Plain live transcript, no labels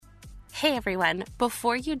Hey everyone,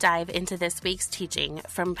 before you dive into this week's teaching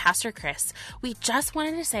from Pastor Chris, we just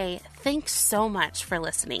wanted to say thanks so much for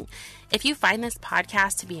listening. If you find this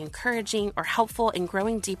podcast to be encouraging or helpful in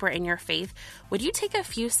growing deeper in your faith, would you take a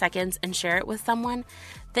few seconds and share it with someone?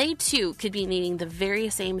 They too could be needing the very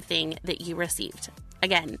same thing that you received.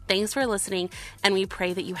 Again, thanks for listening, and we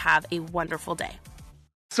pray that you have a wonderful day.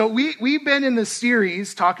 So we've been in this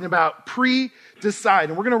series talking about pre-decide,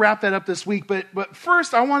 and we're going to wrap that up this week. But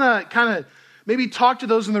first, I want to kind of maybe talk to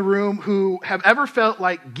those in the room who have ever felt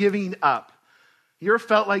like giving up. You ever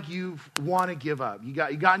felt like you want to give up? You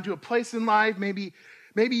got into a place in life, maybe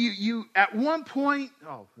you at one point.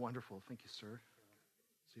 Oh, wonderful! Thank you, sir.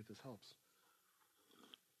 See if this helps.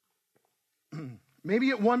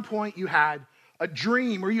 Maybe at one point you had a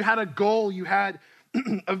dream, or you had a goal, you had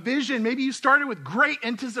a vision. Maybe you started with great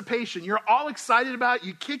anticipation. You're all excited about it.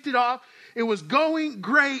 You kicked it off. It was going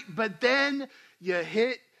great, but then you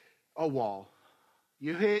hit a wall.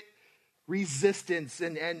 You hit resistance,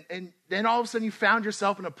 and then all of a sudden you found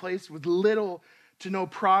yourself in a place with little to no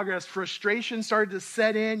progress. Frustration started to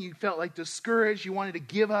set in. You felt like discouraged. You wanted to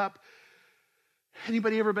give up.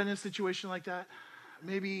 Anybody ever been in a situation like that?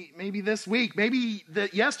 Maybe this week, maybe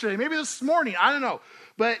yesterday, maybe this morning, I don't know.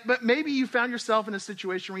 But maybe you found yourself in a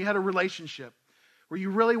situation where you had a relationship where you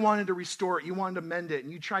really wanted to restore it, you wanted to mend it,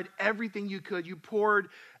 and you tried everything you could. You poured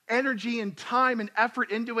energy and time and effort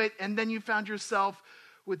into it, and then you found yourself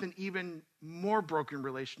with an even more broken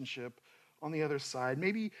relationship on the other side.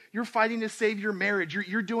 Maybe you're fighting to save your marriage.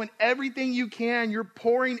 You're doing everything you can. You're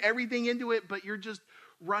pouring everything into it, but you're just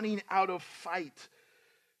running out of fight.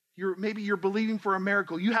 Maybe you're believing for a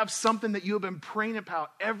miracle. You have something that you have been praying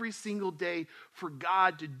about every single day for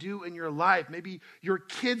God to do in your life. Maybe your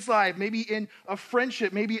kid's life, maybe in a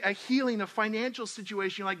friendship, maybe a healing, a financial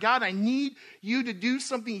situation. You're like, God, I need you to do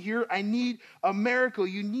something here. I need a miracle.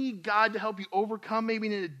 You need God to help you overcome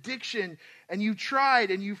maybe an addiction. And you've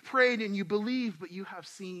tried and you've prayed and you believe, but you have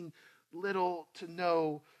seen little to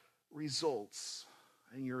no results.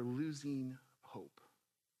 And you're losing hope.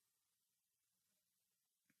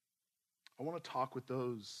 I want to talk with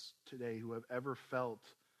those today who have ever felt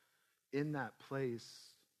in that place,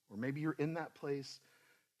 or maybe you're in that place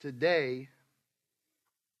today.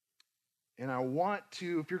 And I want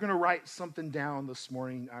to, if you're going to write something down this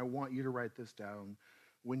morning, I want you to write this down.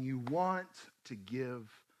 When you want to give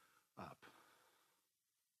up.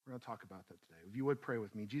 We're going to talk about that today. If you would pray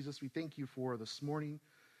with me. Jesus, we thank you for this morning.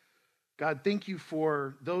 God, thank you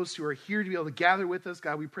for those who are here to be able to gather with us.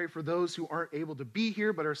 God, we pray for those who aren't able to be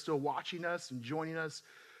here but are still watching us and joining us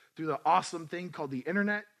through the awesome thing called the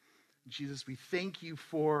internet. Jesus, we thank you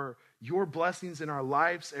for your blessings in our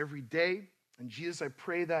lives every day. And Jesus, I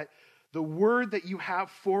pray that the word that you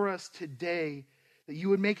have for us today, that you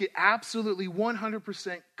would make it absolutely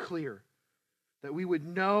 100% clear, that we would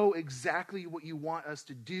know exactly what you want us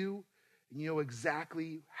to do, and you know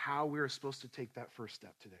exactly how we're supposed to take that first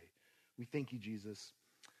step today. We thank you, Jesus.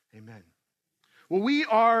 Amen. Well, we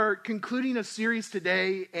are concluding a series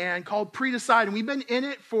today and called Pre-Decide, and we've been in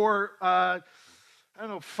it for,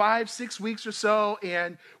 5-6 weeks or so,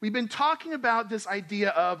 and we've been talking about this idea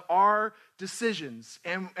of our decisions.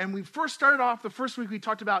 And we first started off the first week, we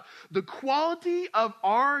talked about the quality of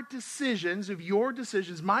our decisions, of your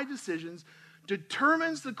decisions, my decisions,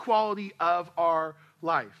 determines the quality of our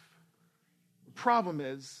life. The problem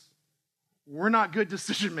is, we're not good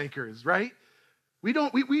decision makers, right?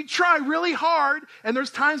 We try really hard, and there's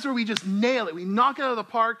times where we just nail it. We knock it out of the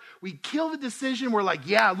park. We kill the decision. We're like,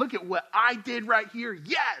 yeah, look at what I did right here.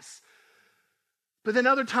 Yes. But then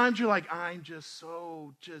other times you're like, I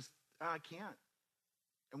can't.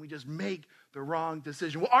 And we just make the wrong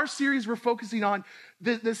decision. Well, our series, we're focusing on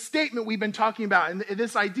the statement we've been talking about, and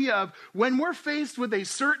this idea of when we're faced with a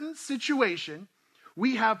certain situation,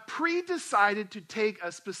 we have pre-decided to take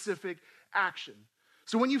a specific action.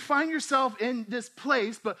 So when you find yourself in this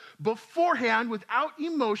place, but beforehand, without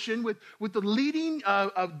emotion, with the leading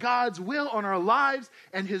of God's will on our lives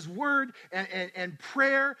and his word and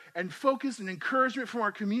prayer and focus and encouragement from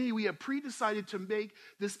our community, we have pre-decided to make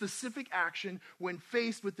this specific action when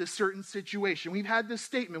faced with this certain situation. We've had this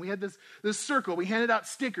statement. We had this circle. We handed out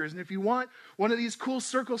stickers. And if you want one of these cool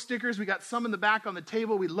circle stickers, we got some in the back on the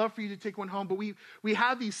table. We'd love for you to take one home. But we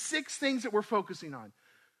have these 6 things that we're focusing on.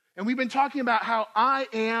 And we've been talking about how I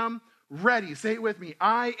am ready. Say it with me.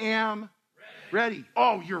 I am ready.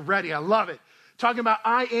 Oh, you're ready. I love it. Talking about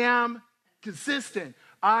I am consistent.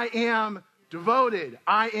 I am devoted.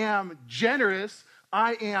 I am generous.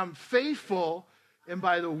 I am faithful. And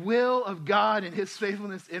by the will of God and his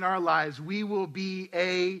faithfulness in our lives, we will be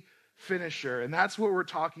a finisher. And that's what we're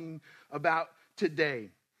talking about today.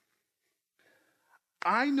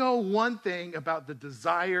 I know one thing about the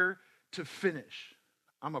desire to finish.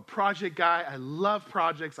 I'm a project guy. I love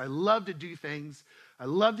projects. I love to do things. I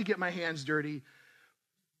love to get my hands dirty.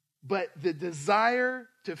 But the desire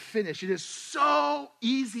to finish, it is so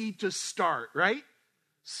easy to start, right?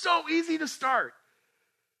 So easy to start.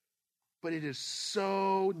 But it is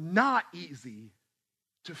so not easy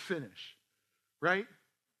to finish, right?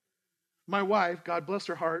 My wife, God bless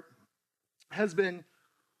her heart, has been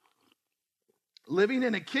living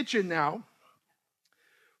in a kitchen now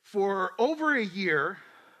for over a year.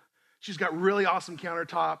 She's got really awesome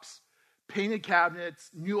countertops, painted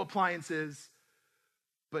cabinets, new appliances,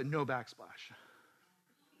 but no backsplash.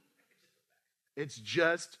 It's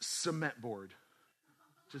just cement board,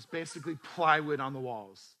 just basically plywood on the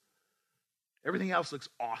walls. Everything else looks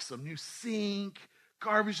awesome. New sink,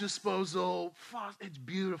 garbage disposal, it's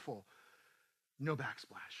beautiful. No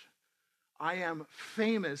backsplash. I am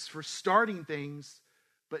famous for starting things,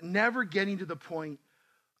 but never getting to the point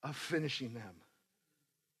of finishing them.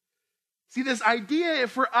 See, this idea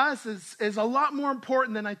for us is a lot more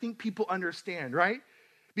important than I think people understand, right?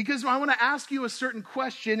 Because I want to ask you a certain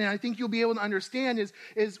question, and I think you'll be able to understand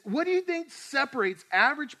is what do you think separates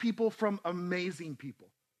average people from amazing people?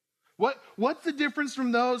 What's the difference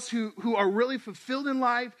from those who are really fulfilled in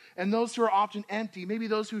life and those who are often empty? Maybe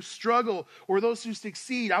those who struggle or those who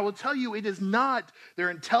succeed. I will tell you, it is not their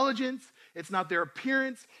intelligence. It's not their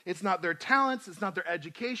appearance. It's not their talents. It's not their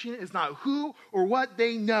education. It's not who or what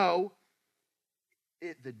they know.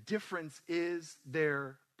 The difference is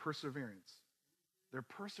their perseverance. Their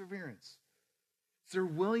perseverance. It's their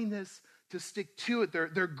willingness to stick to it, their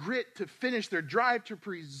grit to finish, their drive to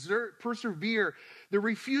persevere, the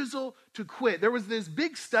refusal to quit. There was this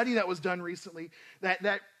big study that was done recently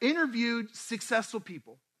that interviewed successful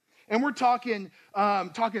people. And we're talking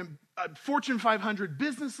Fortune 500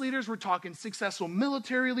 business leaders. We're talking successful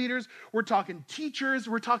military leaders. We're talking teachers.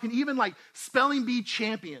 We're talking even like spelling bee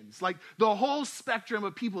champions, like the whole spectrum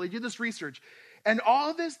of people. They did this research. And all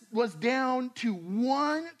of this was down to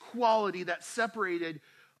one quality that separated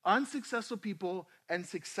unsuccessful people and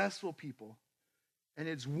successful people. And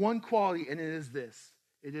it's one quality, and it is this.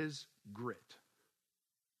 It is grit.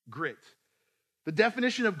 Grit. The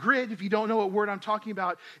definition of grit, if you don't know what word I'm talking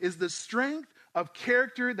about, is the strength of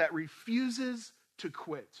character that refuses to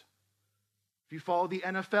quit. If you follow the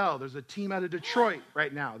NFL, there's a team out of Detroit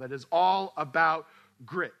right now that is all about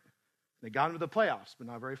grit. They got into the playoffs, but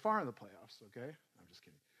not very far in the playoffs, okay? I'm just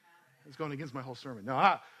kidding. It's going against my whole sermon.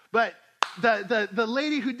 No, but the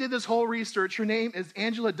lady who did this whole research, her name is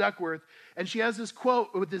Angela Duckworth, and she has this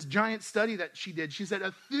quote with this giant study that she did. She said,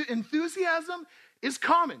 enthusiasm is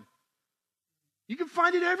common. You can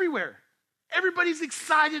find it everywhere. Everybody's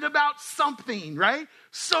excited about something, right?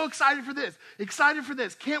 So excited for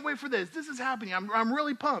this, can't wait for this. This is happening. I'm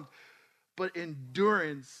really pumped. But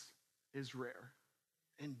endurance is rare.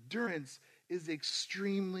 Endurance is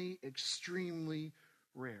extremely, extremely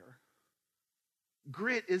rare.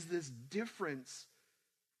 Grit is this difference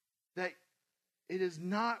that it is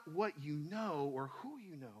not what you know or who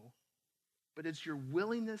you know, but it's your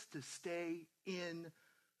willingness to stay in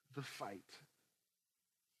the fight.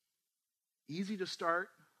 Easy to start,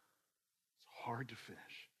 it's hard to finish.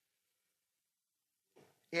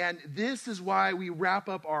 And this is why we wrap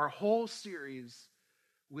up our whole series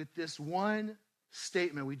with this one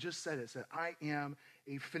statement. We just said it. It said, I am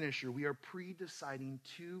a finisher. We are pre-deciding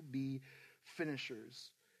to be finishers.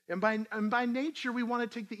 And by nature, we want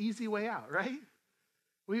to take the easy way out, right?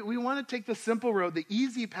 We want to take the simple road, the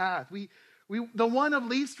easy path. The one of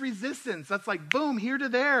least resistance. That's like, boom, here to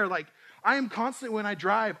there. Like, I am constantly, when I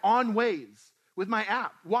drive, on Waze with my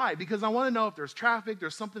app. Why? Because I want to know if there's traffic,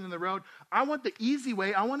 there's something in the road. I want the easy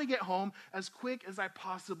way. I want to get home as quick as I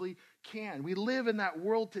possibly can. We live in that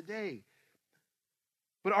world today.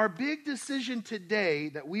 But our big decision today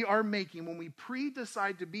that we are making when we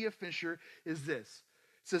pre-decide to be a finisher is this.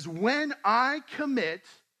 It says, when I commit,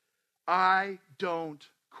 I don't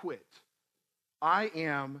quit. I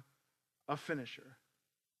am a finisher.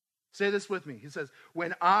 Say this with me. He says,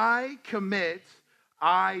 when I commit,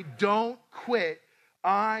 I don't quit.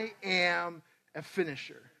 I am a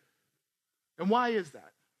finisher. And why is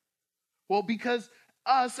that? Well, because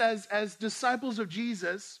us as disciples of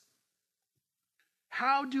Jesus,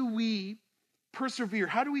 how do we persevere?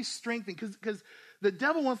 How do we strengthen? Because the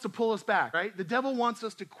devil wants to pull us back, right? The devil wants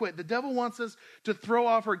us to quit. The devil wants us to throw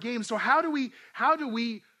off our game. So how do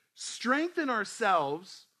we strengthen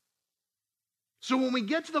ourselves so when we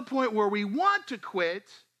get to the point where we want to quit,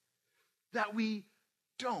 that we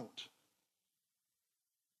don't?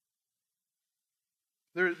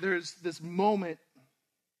 There's this moment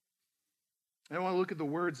And I want to look at the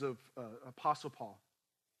words of Apostle Paul.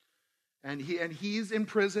 And he's in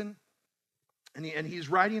prison, and he's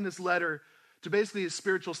writing this letter to basically his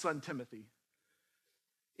spiritual son, Timothy.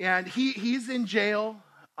 And he's in jail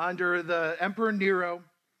under the Emperor Nero,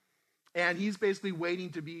 and he's basically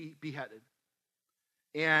waiting to be beheaded.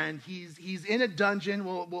 And he's in a dungeon,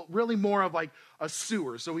 well, really more of like a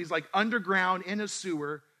sewer. So he's like underground in a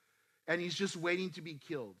sewer, and he's just waiting to be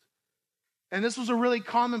killed. And this was a really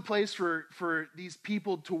common place for these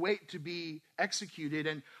people to wait to be executed.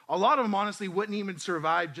 And a lot of them, honestly, wouldn't even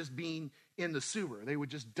survive just being in the sewer. They would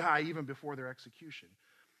just die even before their execution.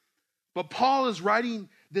 But Paul is writing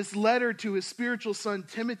this letter to his spiritual son,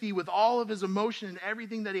 Timothy, with all of his emotion and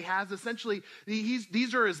everything that he has. Essentially,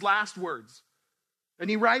 these are his last words. And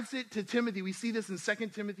he writes it to Timothy. We see this in 2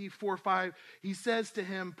 Timothy 4:5. He says to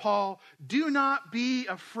him, Paul, do not be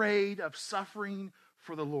afraid of suffering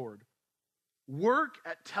for the Lord. Work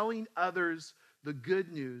at telling others the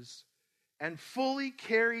good news and fully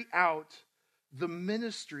carry out the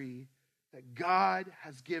ministry that God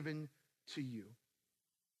has given to you.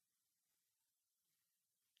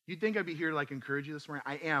 You'd think I'd be here to like encourage you this morning.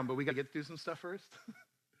 I am, but we got to get through some stuff first.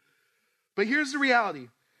 But here's the reality.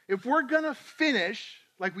 If we're going to finish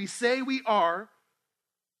like we say we are,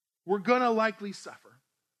 we're going to likely suffer.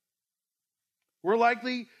 We're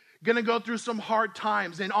likely going to go through some hard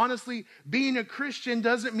times. And honestly, being a Christian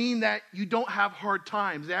doesn't mean that you don't have hard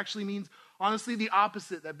times. It actually means, honestly, the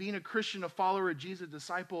opposite, that being a Christian, a follower of Jesus, a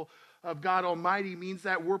disciple of God Almighty, means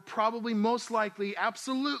that we're probably most likely,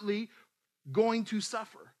 absolutely, going to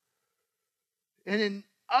suffer. And in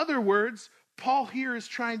other words, Paul here is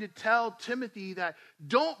trying to tell Timothy that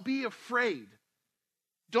don't be afraid.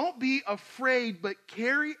 Don't be afraid, but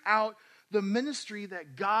carry out the ministry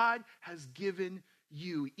that God has given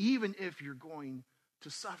you, even if you're going to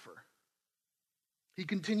suffer. He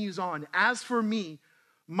continues on, as for me,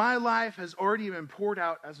 my life has already been poured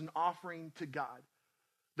out as an offering to God.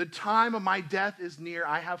 The time of my death is near.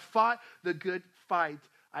 I have fought the good fight.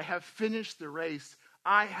 I have finished the race.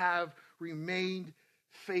 I have remained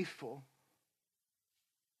faithful.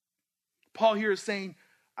 Paul here is saying,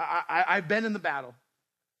 I've been in the battle.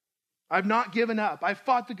 I've not given up. I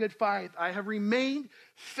fought the good fight. I have remained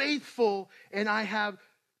faithful, and I have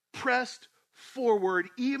pressed forward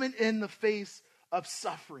even in the face of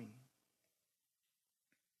suffering.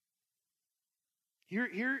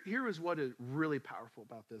 Here is what is really powerful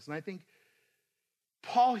about this. And I think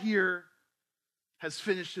Paul here has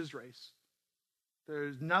finished his race.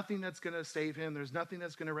 There's nothing that's going to save him. There's nothing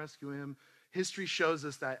that's going to rescue him. History shows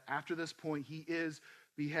us that after this point, he is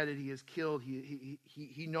beheaded, he is killed.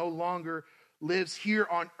 He no longer lives here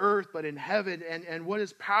on earth, but in heaven. And what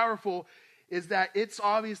is powerful is that it's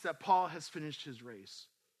obvious that Paul has finished his race.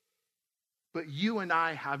 But you and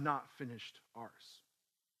I have not finished ours.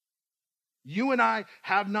 You and I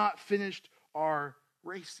have not finished our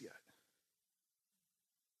race yet.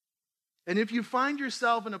 And if you find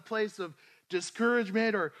yourself in a place of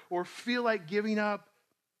discouragement or feel like giving up,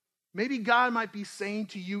 maybe God might be saying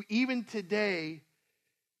to you even today,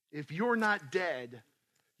 if you're not dead,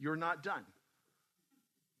 you're not done.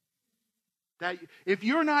 That if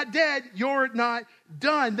you're not dead, you're not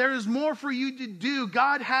done. There is more for you to do.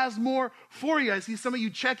 God has more for you. I see some of you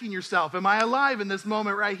checking yourself. Am I alive in this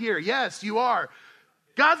moment right here? Yes, you are.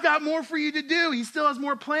 God's got more for you to do. He still has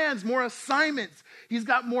more plans, more assignments. He's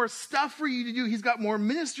got more stuff for you to do. He's got more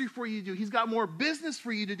ministry for you to do. He's got more business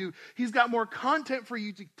for you to do. He's got more content for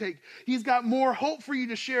you to take. He's got more hope for you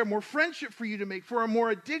to share, more friendship for you to make, for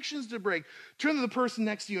more addictions to break. Turn to the person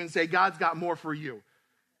next to you and say, God's got more for you.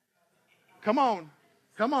 Come on.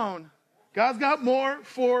 Come on. God's got more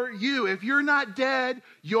for you. If you're not dead,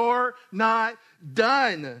 you're not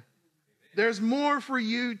done. There's more for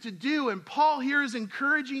you to do. And Paul here is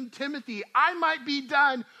encouraging Timothy, I might be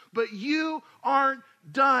done, but you aren't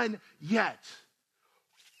done yet.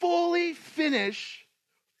 Fully finish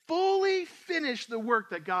the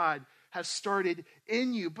work that God has started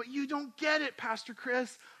in you. But you don't get it, Pastor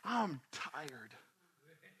Chris. I'm tired.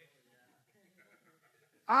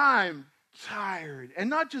 I'm tired. And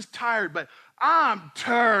not just tired, but I'm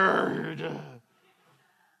tired.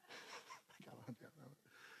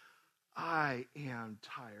 I am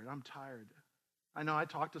tired. I'm tired. I know I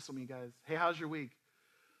talked to some of you guys. Hey, how's your week?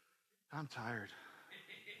 I'm tired.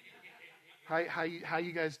 How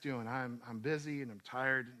you guys doing? I'm busy and I'm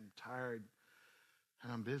tired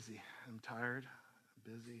and I'm busy. I'm tired.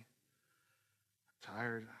 I'm busy. I'm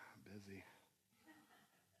tired. I'm busy.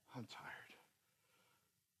 I'm tired.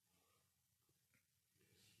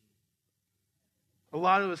 A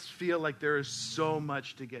lot of us feel like there is so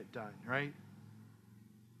much to get done, right?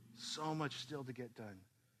 so much still to get done.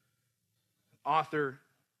 Author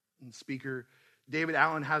and speaker David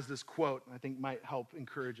Allen has this quote I think might help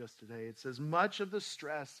encourage us today. It says, much of the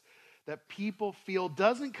stress that people feel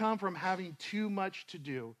doesn't come from having too much to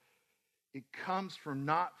do. It comes from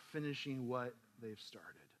not finishing what they've started.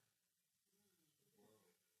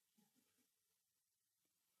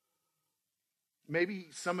 Maybe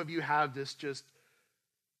some of you have this just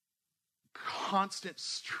constant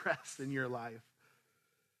stress in your life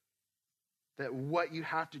that what you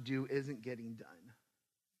have to do isn't getting done.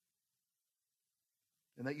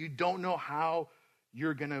 And that you don't know how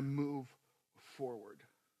you're going to move forward.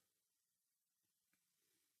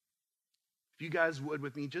 If you guys would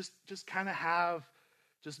with me, just kind of have,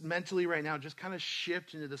 just mentally right now, just kind of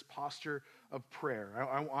shift into this posture of prayer.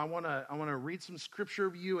 I want to read some scripture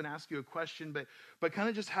of you and ask you a question, but kind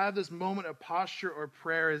of just have this moment of posture or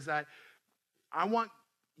prayer is that I want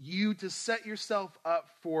you to set yourself up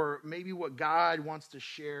for maybe what God wants to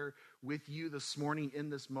share with you this morning in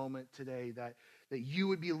this moment today, that you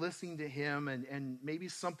would be listening to him and maybe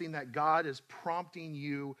something that God is prompting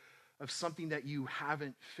you of something that you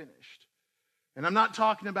haven't finished. And I'm not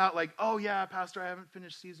talking about like, oh yeah, Pastor, I haven't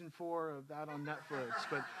finished season 4 of that on Netflix,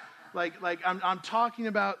 but I'm talking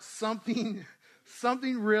about something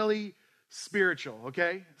really spiritual,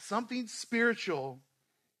 okay? Something spiritual.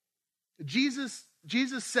 Jesus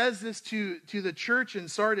says this to the church in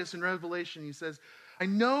Sardis in Revelation. He says, I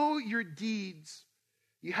know your deeds.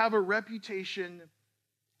 You have a reputation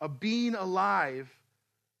of being alive,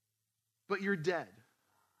 but you're dead.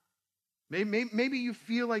 Maybe you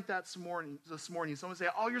feel like that this morning. Someone say,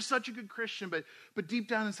 oh, you're such a good Christian, but deep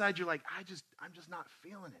down inside you're like, I'm just not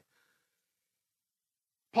feeling it.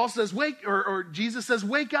 Paul says, Jesus says,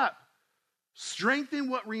 wake up, strengthen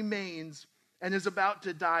what remains and is about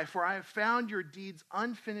to die, for I have found your deeds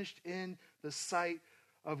unfinished in the sight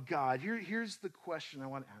of God. Here's the question I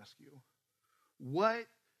want to ask you. What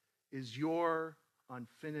is your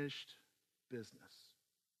unfinished business?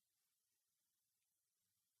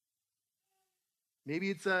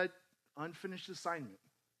 Maybe it's an unfinished assignment.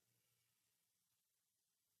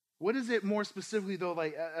 What is it more specifically, though,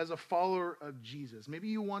 like as a follower of Jesus? Maybe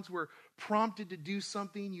you once were prompted to do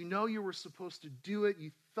something. You know you were supposed to do it.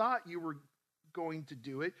 You thought you were going to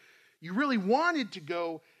do it. You really wanted to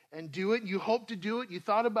go and do it. You hoped to do it. You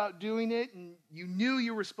thought about doing it, and you knew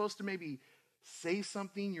you were supposed to maybe say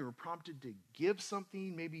something. You were prompted to give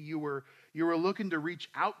something. Maybe you were looking to reach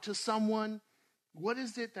out to someone. What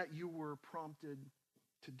is it that you were prompted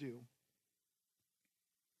to do?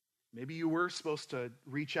 Maybe you were supposed to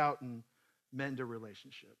reach out and mend a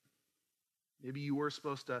relationship. Maybe you were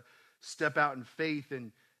supposed to step out in faith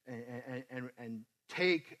and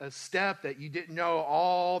take a step that you didn't know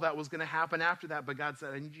all that was going to happen after that, but God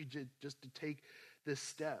said, I need you just to take this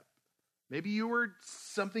step. Maybe you were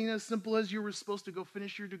something as simple as you were supposed to go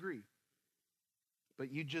finish your degree,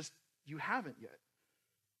 but you haven't yet.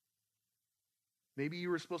 Maybe you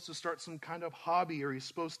were supposed to start some kind of hobby, or you're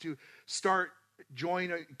supposed to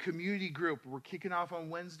join a community group. We're kicking off on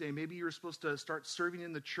Wednesday. Maybe you were supposed to start serving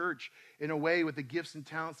in the church in a way with the gifts and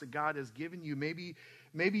talents that God has given you. Maybe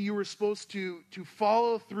you were supposed to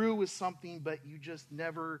follow through with something, but you just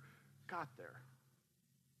never got there.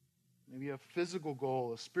 Maybe a physical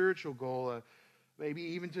goal, a spiritual goal, maybe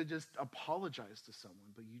even to just apologize to someone,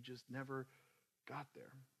 but you just never got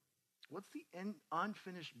there. What's the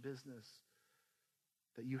unfinished business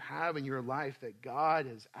that you have in your life that God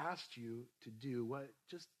has asked you to do?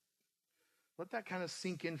 Just let that kind of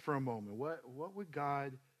sink in for a moment. What would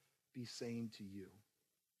God be saying to you?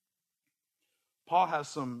 Paul has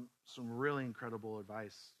some really incredible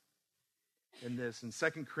advice in this. In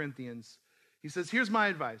 2 Corinthians, he says, here's my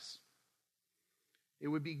advice. It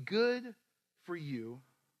would be good for you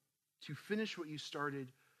to finish what you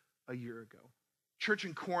started a year ago. Church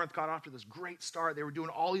in Corinth got off to this great start. They were doing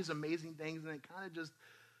all these amazing things, and it kind of just,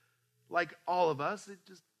 like all of us, it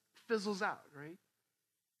just fizzles out, right?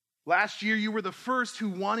 Last year, you were the first who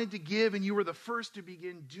wanted to give, and you were the first to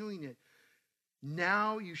begin doing it.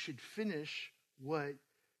 Now you should finish what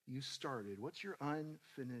you started. What's your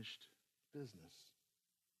unfinished business?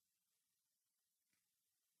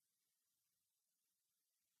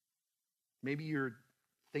 Maybe you're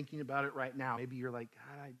thinking about it right now. Maybe you're like,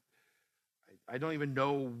 God, I don't even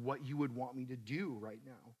know what you would want me to do right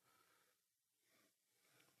now.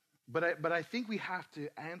 But I think we have to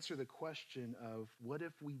answer the question of, what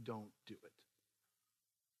if we don't do it?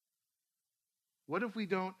 What if we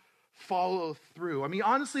don't follow through? I mean,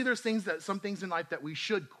 honestly, there's some things in life that we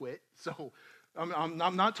should quit. So I'm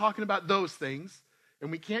not talking about those things. And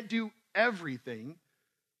we can't do everything.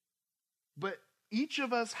 But each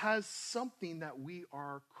of us has something that we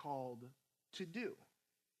are called to do.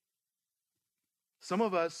 Some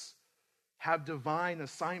of us have divine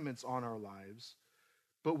assignments on our lives,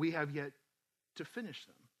 but we have yet to finish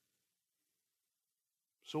them.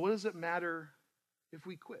 So what does it matter if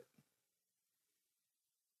we quit?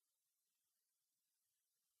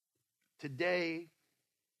 Today,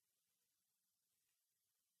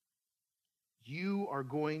 you are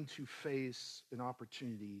going to face an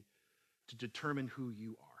opportunity to determine who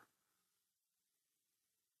you are.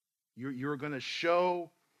 You're going to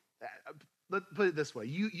show, let's put it this way,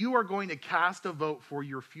 you are going to cast a vote for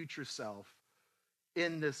your future self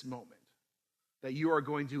in this moment. That you are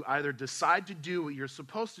going to either decide to do what you're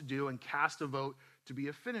supposed to do and cast a vote to be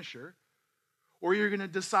a finisher, or you're going to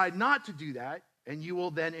decide not to do that, and you will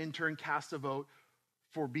then in turn cast a vote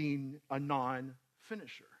for being a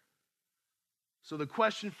non-finisher. So the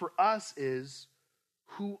question for us is,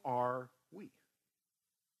 who are we?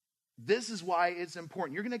 This is why it's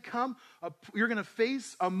important. You're going to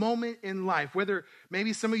face a moment in life, whether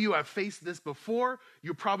maybe some of you have faced this before,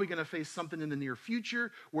 you're probably going to face something in the near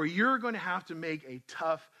future where you're going to have to make a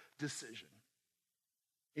tough decision.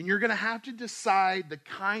 And you're going to have to decide the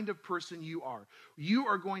kind of person you are. You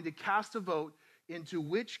are going to cast a vote into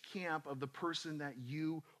which camp of the person that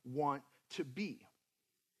you want to be.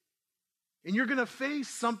 And you're going to face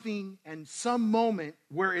something and some moment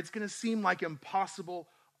where it's going to seem like impossible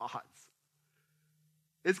odds.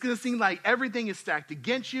 It's going to seem like everything is stacked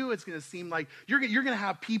against you. It's going to seem like you're going to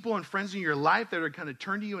have people and friends in your life that are going to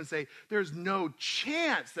turn to you and say, there's no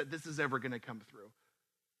chance that this is ever going to come through.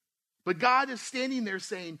 But God is standing there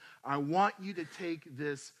saying, I want you to take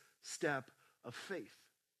this step of faith.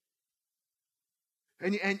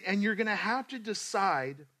 And you're going to have to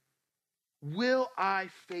decide, will I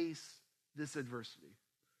face this adversity?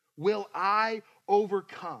 Will I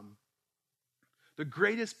overcome? The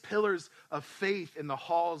greatest pillars of faith in the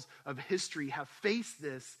halls of history have faced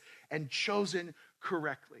this and chosen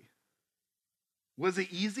correctly. Was it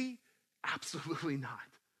easy? Absolutely not.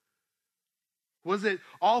 Was it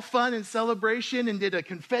all fun and celebration, and did a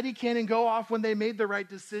confetti cannon go off when they made the right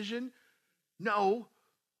decision? No,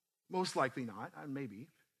 most likely not, maybe.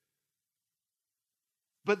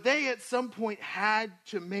 But they at some point had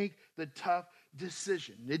to make the tough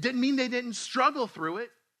decision. It didn't mean they didn't struggle through it.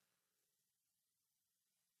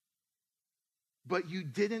 But you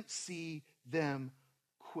didn't see them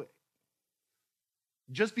quit.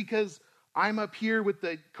 Just because I'm up here with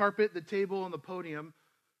the carpet, the table, and the podium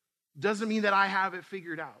doesn't mean that I have it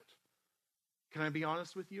figured out. Can I be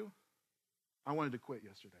honest with you? I wanted to quit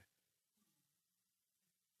yesterday.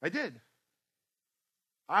 I did.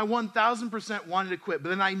 I 1,000% wanted to quit, but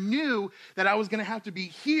then I knew that I was going to have to be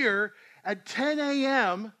here at 10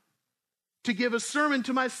 a.m. to give a sermon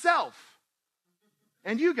to myself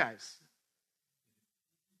and you guys.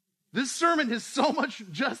 This sermon is so much,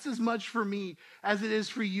 just as much for me as it is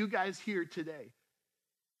for you guys here today.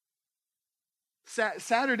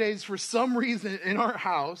 Saturdays, for some reason, in our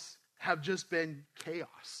house have just been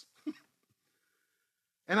chaos.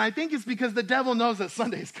 And I think it's because the devil knows that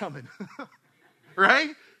Sunday's coming. Right?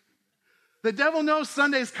 The devil knows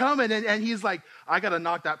Sunday's coming, and he's like, I got to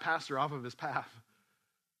knock that pastor off of his path.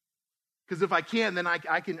 Because if I can, then I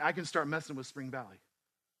can start messing with Spring Valley.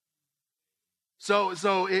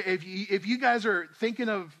 So if you guys are thinking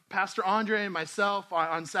of Pastor Andre and myself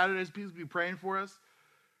on Saturdays, please be praying for us.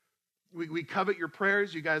 We covet your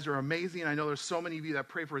prayers. You guys are amazing. I know there's so many of you that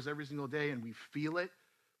pray for us every single day, and we feel it.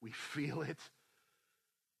 We feel it.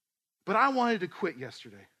 But I wanted to quit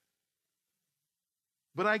yesterday.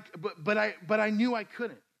 But I knew I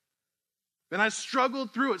couldn't. And I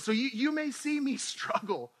struggled through it. So you may see me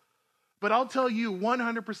struggle, but I'll tell you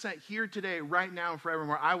 100% here today, right now and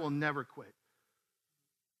forevermore, I will never quit.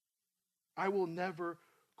 I will never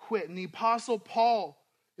quit. And the Apostle Paul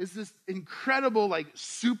is this incredible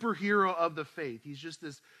superhero of the faith. He's just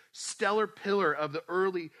this stellar pillar of the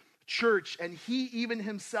early church. And he even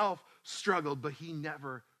himself struggled, but he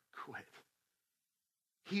never quit.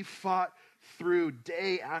 He fought through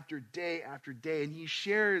day after day after day. And he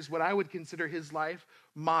shares what I would consider his life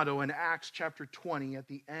motto in Acts chapter 20 at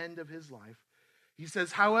the end of his life. He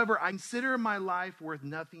says, however, I consider my life worth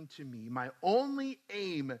nothing to me. My only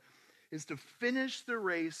aim is to finish the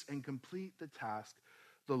race and complete the task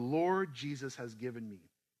the Lord Jesus has given me.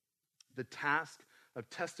 The task of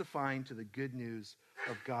testifying to the good news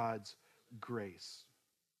of God's grace.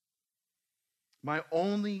 My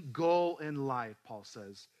only goal in life, Paul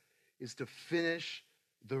says, is to finish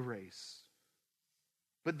the race.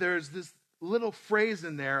 But there's this little phrase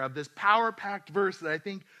in there of this power-packed verse that I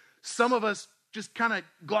think some of us just kind of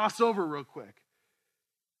gloss over real quick.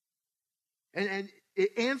 And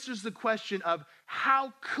it answers the question of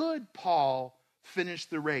how could Paul finish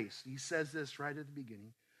the race? He says this right at the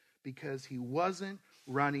beginning, because he wasn't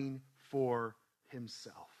running for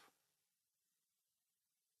himself.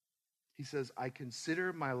 He says, I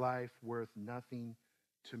consider my life worth nothing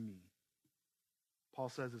to me. Paul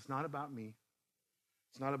says it's not about me.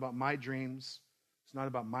 It's not about my dreams. It's not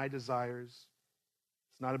about my desires.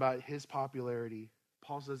 It's not about his popularity.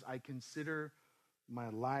 Paul says, I consider my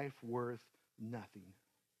life worth nothing.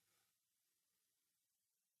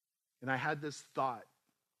 And I had this thought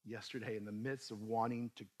yesterday in the midst of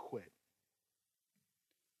wanting to quit.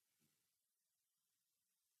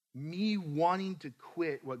 Me wanting to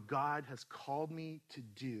quit what God has called me to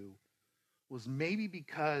do was maybe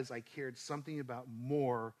because I cared something about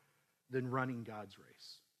more than running God's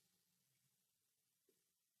race.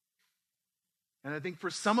 And I think for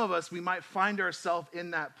some of us, we might find ourselves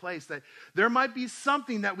in that place, that there might be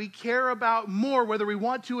something that we care about more, whether we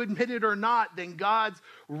want to admit it or not, than God's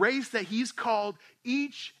race that he's called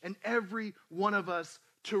each and every one of us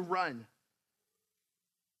to run.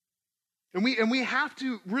 And we have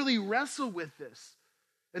to really wrestle with this.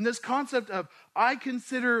 And this concept of, I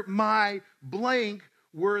consider my blank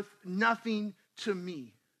worth nothing to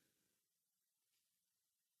me.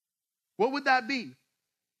 What would that be?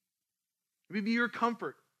 Maybe your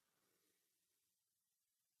comfort.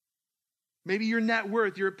 Maybe your net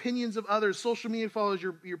worth, your opinions of others, social media followers,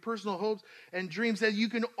 your personal hopes and dreams. That you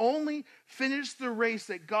can only finish the race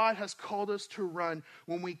that God has called us to run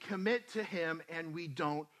when we commit to him and we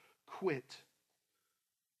don't quit.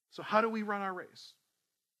 So how do we run our race?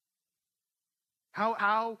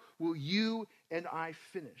 How will you and I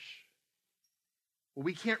finish? Well,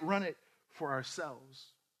 we can't run it for ourselves.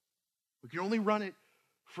 We can only run it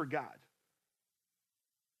for God.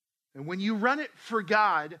 And when you run it for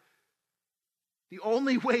God, the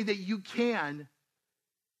only way that you can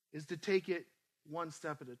is to take it one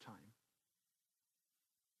step at a time.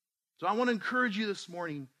 So I want to encourage you this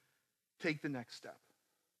morning, take the next step.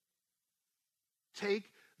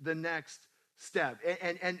 Take the next step.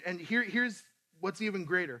 And here's what's even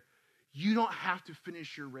greater. You don't have to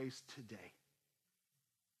finish your race today.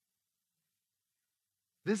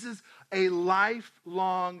 This is a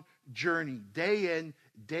lifelong journey, day in,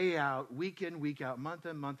 day out, week in, week out, month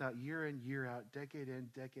in, month out, year in, year out, decade in,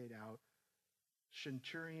 decade out,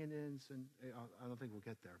 centurion in, I don't think we'll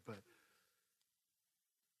get there, but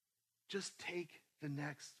just take the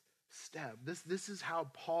next step. This is how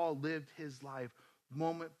Paul lived his life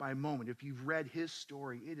moment by moment. If you've read his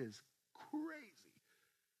story, it is crazy.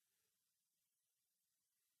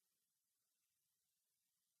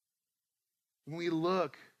 When we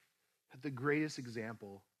look at the greatest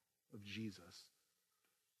example of Jesus,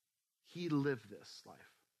 he lived this life.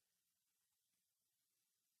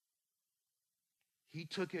 He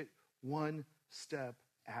took it one step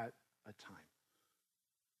at a time.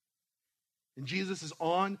 And Jesus is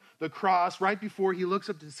on the cross right before he looks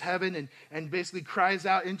up to heaven and basically cries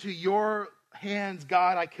out, into your hands,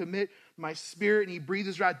 God, I commit my spirit. And he breathes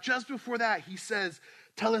his wrath. Just before that, he says,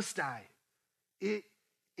 Telestai, it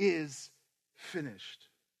is finished.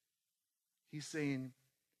 He's saying,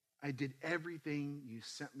 I did everything you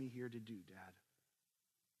sent me here to do, Dad.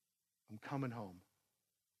 I'm coming home.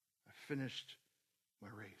 I finished my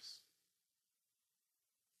race.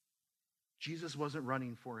 Jesus wasn't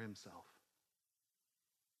running for himself.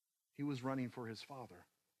 He was running for his Father.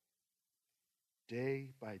 Day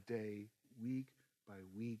by day, week by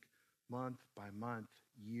week, month by month,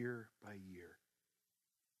 year by year.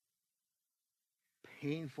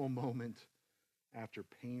 Painful moment after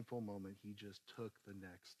painful moment, he just took the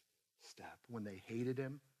next step. When they hated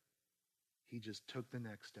him, he just took the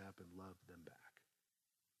next step and loved them back.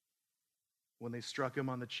 When they struck him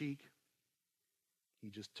on the cheek, he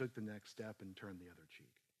just took the next step and turned the other cheek.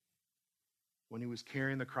 When he was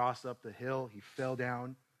carrying the cross up the hill, he fell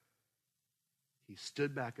down. He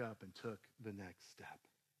stood back up and took the next step.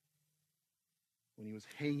 When he was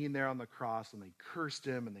hanging there on the cross and they cursed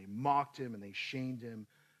him and they mocked him and they shamed him,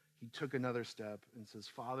 he took another step and says,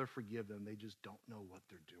 Father, forgive them. They just don't know what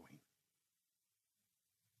they're doing.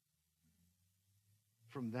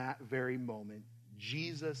 From that very moment,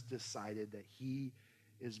 Jesus decided that he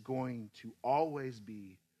is going to always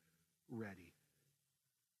be ready.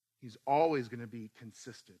 He's always going to be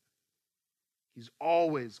consistent. He's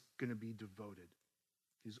always going to be devoted.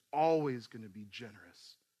 He's always going to be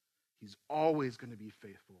generous. He's always going to be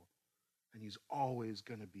faithful. And he's always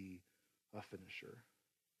going to be a finisher.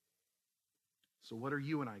 So what are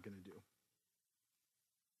you and I going to do?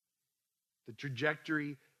 The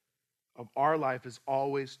trajectory of our life is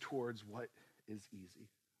always towards what is easy.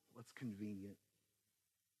 what's convenient.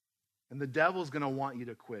 And the devil's going to want you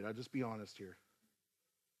to quit. I'll just be honest here.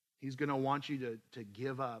 He's going to want you to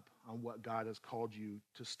give up on what God has called you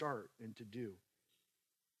to start and to do.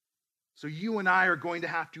 So you and I are going to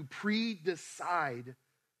have to pre-decide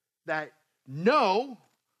that no,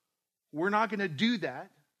 we're not going to do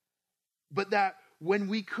that, but that when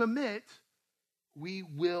we commit, we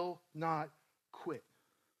will not quit.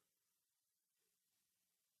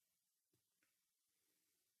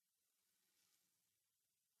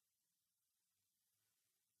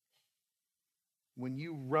 When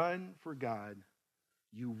you run for God,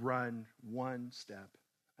 you run one step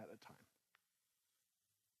at a time.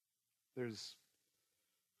 There's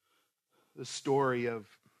the story of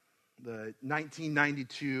the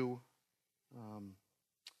 1992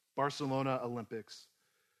 Barcelona Olympics.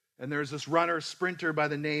 And there's this runner, sprinter by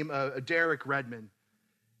the name of Derek Redmond.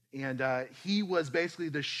 And he was basically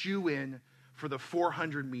the shoe-in for the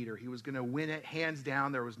 400 meter. He was going to win it hands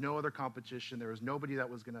down. There was no other competition. There was nobody that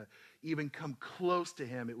was going to even come close to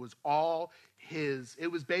him. It was all his.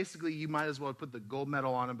 It was basically, you might as well put the gold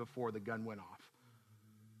medal on him before the gun went off.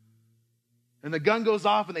 And the gun goes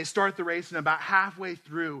off and they start the race, and about halfway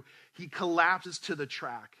through, he collapses to the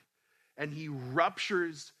track and he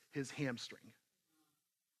ruptures his hamstring.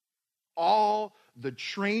 All the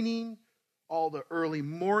training, all the early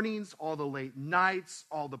mornings, all the late nights,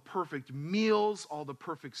 all the perfect meals, all the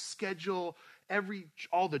perfect schedule,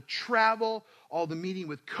 all the travel, all the meeting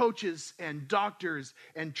with coaches and doctors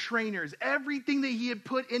and trainers, everything that he had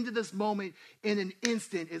put into this moment in an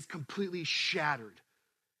instant is completely shattered.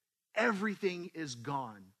 Everything is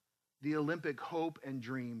gone. The Olympic hope and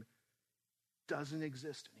dream doesn't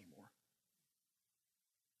exist anymore.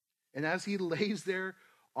 And as he lays there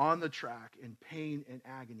on the track in pain and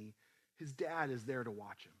agony, his dad is there to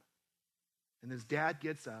watch him. And his dad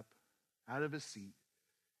gets up out of his seat,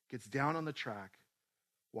 gets down on the track,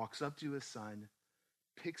 walks up to his son,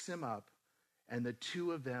 picks him up, and the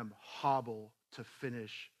two of them hobble to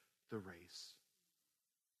finish the race.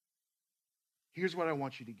 Here's what I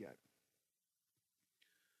want you to get.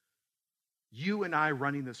 You and I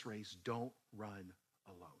running this race don't run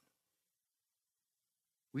alone.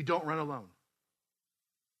 We don't run alone.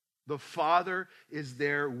 The Father is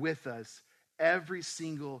there with us every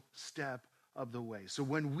single step of the way. So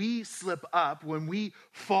when we slip up, when we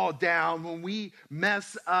fall down, when we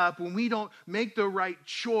mess up, when we don't make the right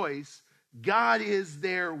choice, God is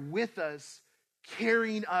there with us,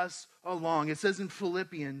 carrying us along. It says in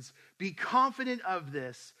Philippians, be confident of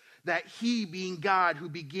this, that he, being God, who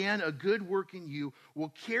began a good work in you,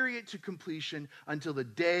 will carry it to completion until the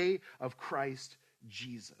day of Christ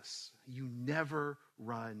Jesus. You never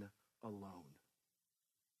run alone.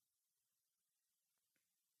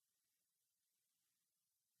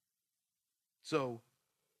 So,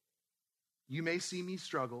 you may see me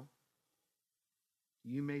struggle.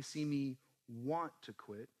 You may see me want to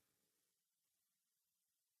quit,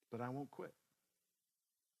 but I won't quit.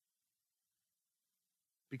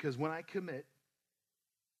 Because when I commit,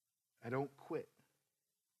 I don't quit.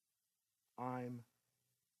 I'm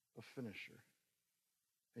a finisher.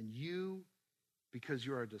 And you, because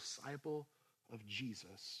you're a disciple of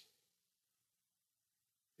Jesus,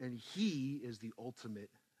 and he is the ultimate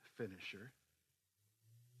finisher,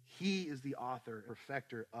 he is the author,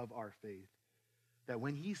 perfecter of our faith, that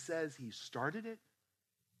when he says he started it,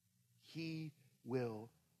 he will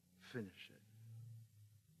finish it.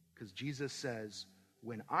 Because Jesus says,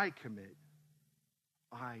 when I commit,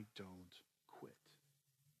 I don't quit.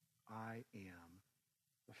 I am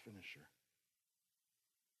a finisher.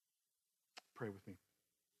 Pray with me.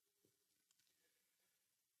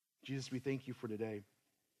 Jesus, we thank you for today.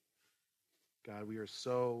 God, we are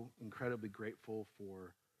so incredibly grateful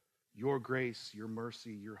for your grace, your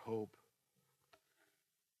mercy, your hope.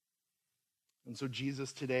 And so,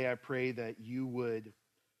 Jesus, today I pray that you would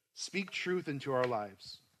speak truth into our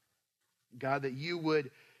lives. God, that you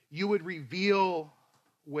would reveal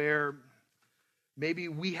where maybe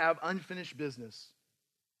we have unfinished business.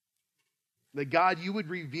 That God, you would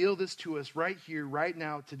reveal this to us right here, right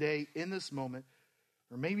now, today, in this moment,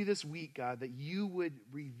 or maybe this week, God, that you would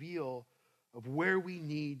reveal of where we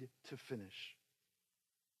need to finish.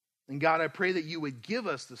 And God, I pray that you would give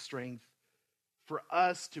us the strength for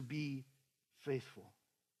us to be faithful.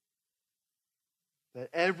 That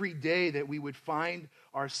every day that we would find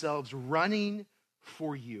ourselves running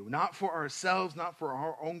for you, not for ourselves, not for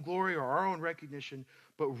our own glory or our own recognition,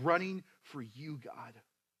 but running for you, God.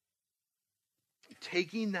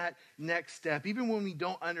 taking that next step, even when we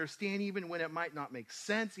don't understand, even when it might not make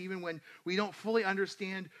sense, even when we don't fully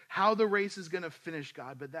understand how the race is going to finish,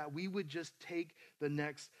 God, but that we would just take the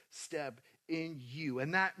next step in you.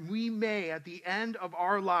 And that we may, at the end of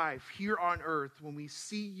our life here on earth, when we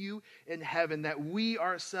see you in heaven, that we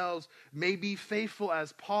ourselves may be faithful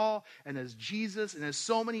as Paul and as Jesus and as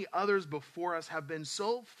so many others before us have been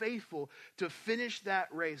so faithful to finish that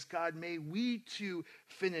race. God, may we too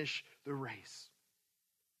finish the race.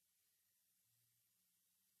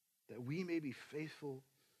 That we may be faithful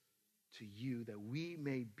to you, that we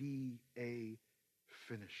may be a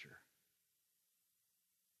finisher.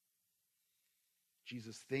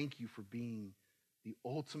 Jesus, thank you for being the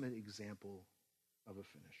ultimate example of a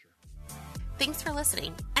finisher. Thanks for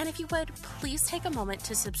listening. And if you would, please take a moment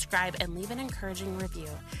to subscribe and leave an encouraging review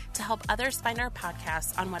to help others find our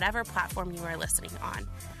podcast on whatever platform you are listening on.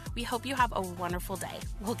 We hope you have a wonderful day.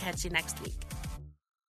 We'll catch you next week.